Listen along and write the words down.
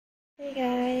Hey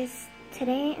guys,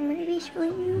 today I'm going to be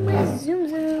showing you my Tsum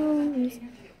Tsums.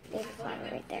 There's a flower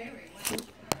right there. See?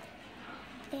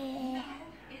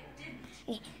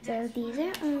 Okay, so these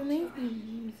are all my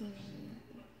Tsum Tsums.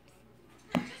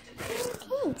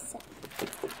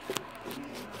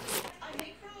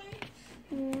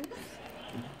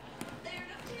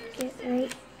 Okay, so get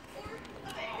right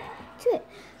to it.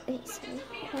 Okay, so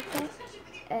like that.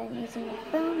 I'm using my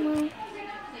phone while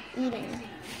eating.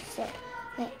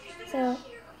 So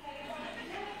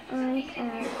I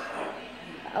have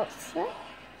Elsa,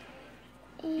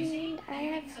 and I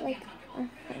have like 100,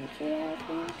 I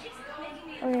think,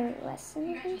 or less than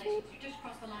 100.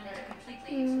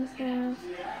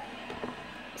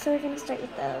 So we're gonna start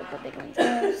with the big ones.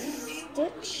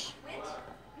 Stitch,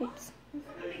 oops,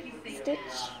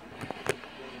 Stitch,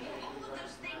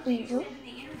 Angel.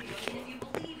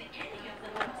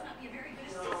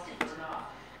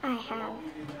 I have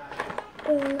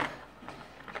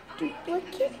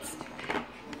duplicates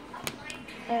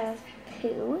of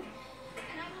Pooh.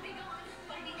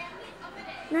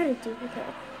 Not a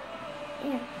duplicate.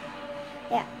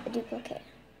 Yeah, a duplicate.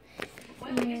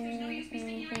 And I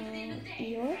have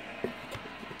Eeyore.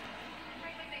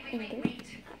 Inger.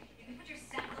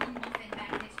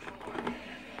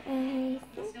 I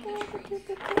think I have a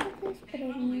duplicate of this, but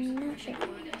I'm not sure.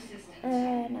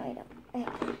 No, I don't.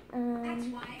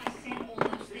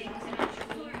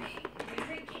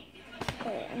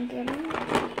 Okay, I'm getting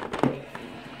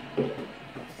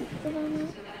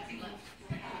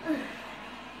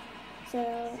so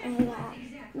I got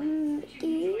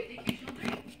Ariel.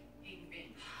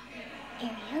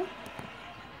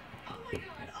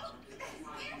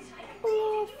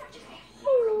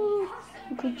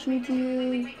 What could you do?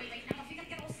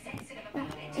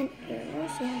 And Ariel,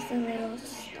 she has the little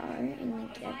star and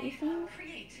like everything.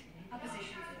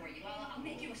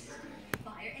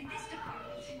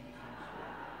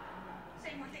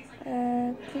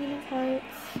 Queen of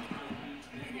Hearts.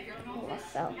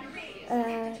 Also,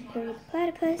 Perry the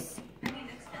Platypus.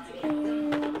 And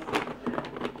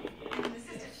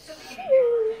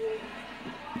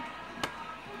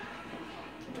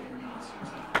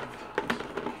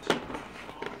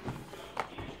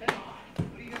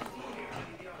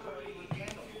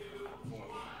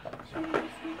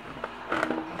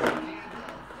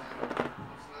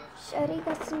Shady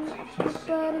got some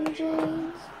bottom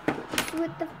jeans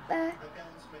with the back.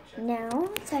 Now,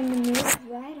 time to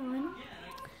move right on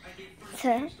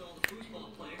to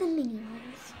the mini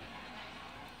ones.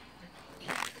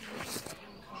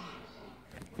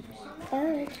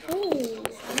 Okay, so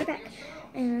we're back.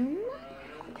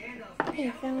 Okay,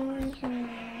 so we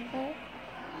have,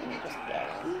 let me just get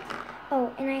him. Oh,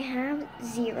 and I have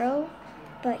Zero,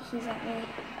 but he's at my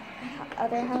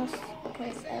other house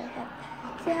because I have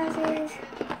 2 houses.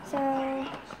 So,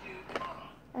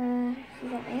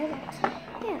 he's at my other house.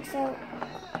 Yeah, so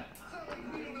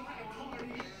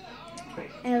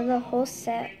I have the whole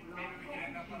set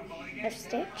of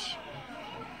Stitch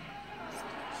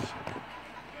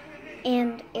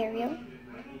and Ariel.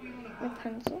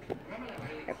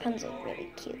 Rapunzel's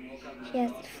really cute. She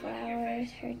has the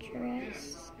flowers, her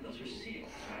dress,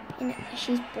 and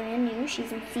she's brand new.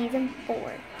 She's in season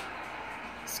 4.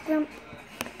 Scrump.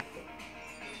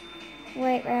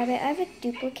 White Rabbit. I have a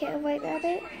duplicate of White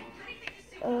Rabbit.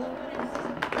 I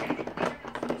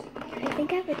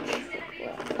think I have a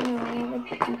triplet. No, I have a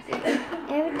duplicate.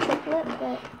 I have a triplet,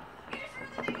 but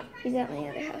he's at my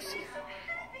other house.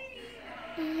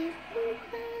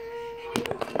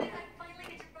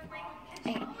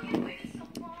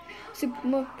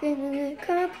 Super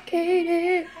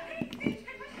complicated.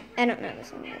 I don't know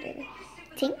this one either.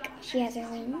 Tink, she has her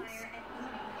wings,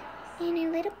 and her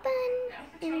little bun,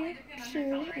 and her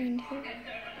shoe, and her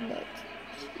boat.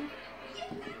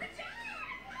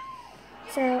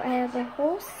 So I have a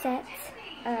whole set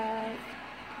of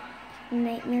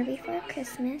Nightmare Before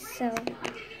Christmas. So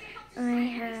I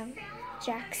have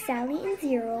Jack, Sally, and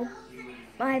Zero.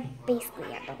 I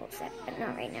basically have the whole set, but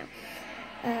not right now.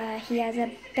 He has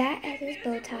a bat as his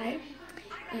bow tie,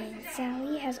 and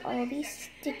Sally has all these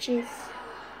stitches.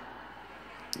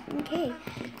 Okay,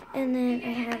 and then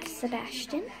I have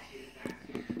Sebastian.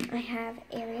 I have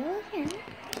Ariel again.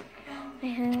 I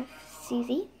have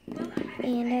Susie,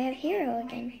 and I have Hero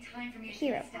again. So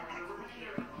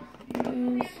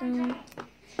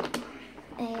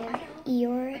I have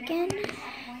Eeyore again,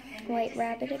 White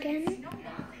Rabbit again,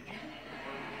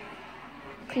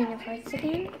 Queen of Hearts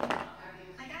again,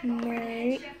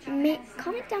 Marie.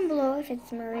 Comment down below if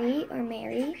it's Marie or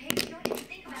Mary.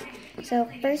 So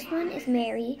first one is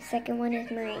Mary, second one is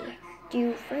Marie.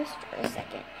 Do first or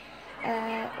second.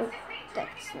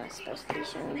 that's not supposed to be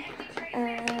shown.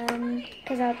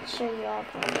 Because I'll show you all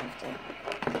of them after.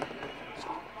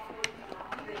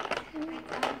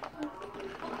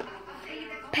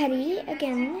 Petty,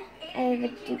 again, I have a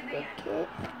duplicate,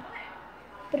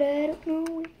 but I don't know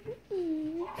what it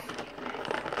is.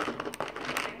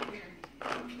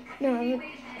 No,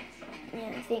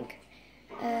 I think.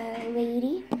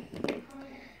 Lady.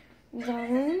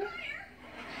 Donald.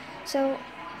 So,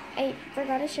 I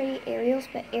forgot to show you Ariel's,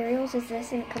 but Ariel's is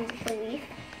this, and it comes with a leaf.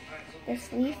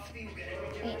 This leaf.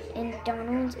 And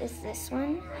Donald's is this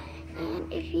one.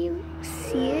 And if you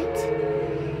see it,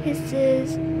 it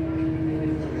says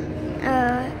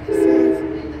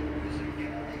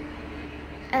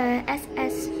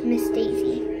SS Miss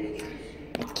Daisy.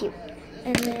 It's cute.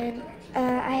 And then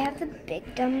I have the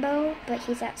big Dumbo, but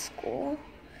he's at school.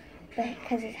 But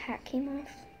because his hat came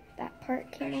off, that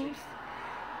part came off.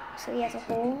 So he has a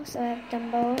hole. So I have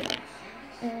Dumbo,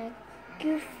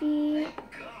 Goofy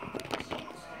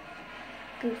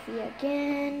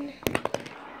again.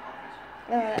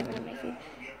 Oh, that one of my favorite.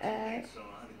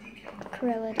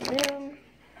 Cruella de Vil,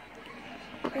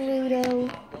 Ludo,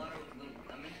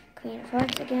 Queen of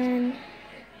Hearts again,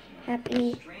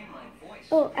 Happy.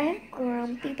 Oh, I have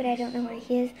Grumpy, but I don't know where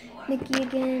he is. Mickey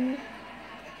again,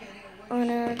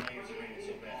 Anna,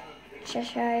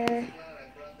 Cheshire,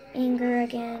 Anger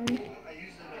again.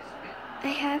 I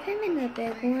have him in the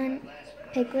big one,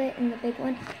 Piglet in the big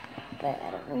one, but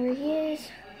I don't know where he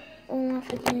is.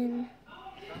 Olaf again.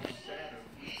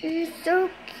 He's so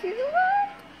cute.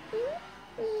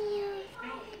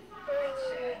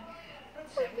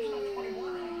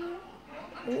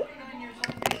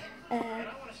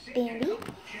 Bambi,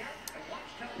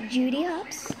 Judy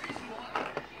Hopps,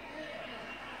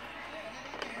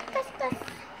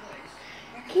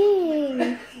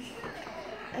 King,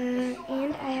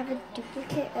 and I have a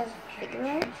duplicate of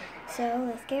Figaro. So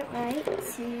let's get right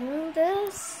to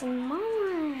the smallest.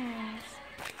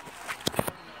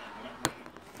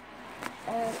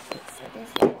 So this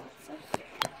is also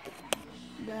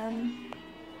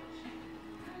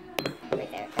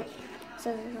right there. So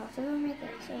there's also one right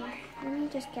there. So let me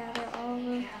just gather all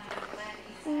the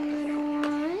little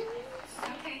ones.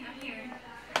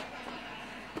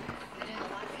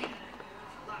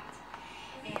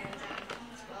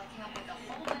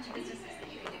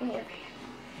 Here.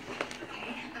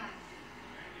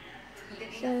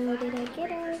 So did I get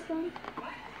all of them?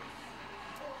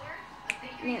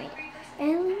 There we go.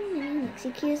 And mini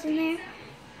Nixie Q's in there.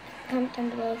 Comment down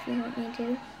below if you want me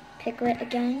to. Piglet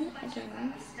again.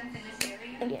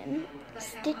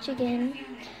 Stitch again.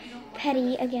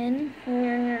 Petty again.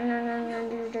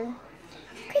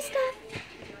 Krista.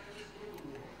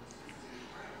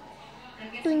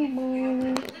 Boing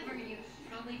boing.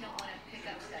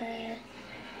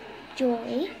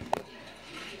 Joy.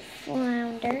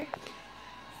 Flounder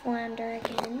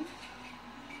again.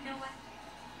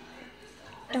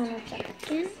 Donald Duck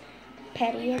again.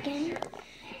 Petty again.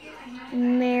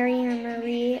 Mary or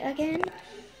Marie again.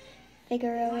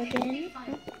 Figaro again.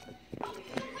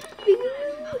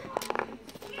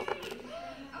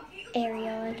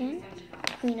 Ariel again.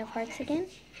 Queen of Hearts again.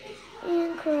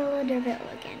 And Cruella de Vil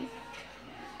again.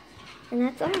 And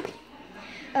that's all.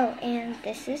 Oh, and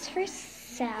this is for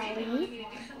Sally.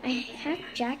 I have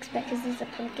Jack's, but because he's a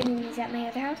pumpkin and he's at my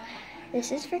other house.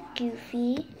 This is for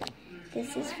Goofy.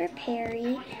 This is for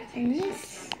Perry. And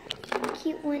this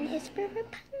cute one is for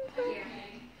Rapunzel.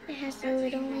 It has a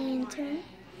little lantern.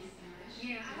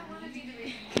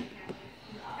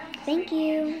 Thank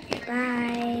you.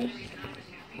 Bye.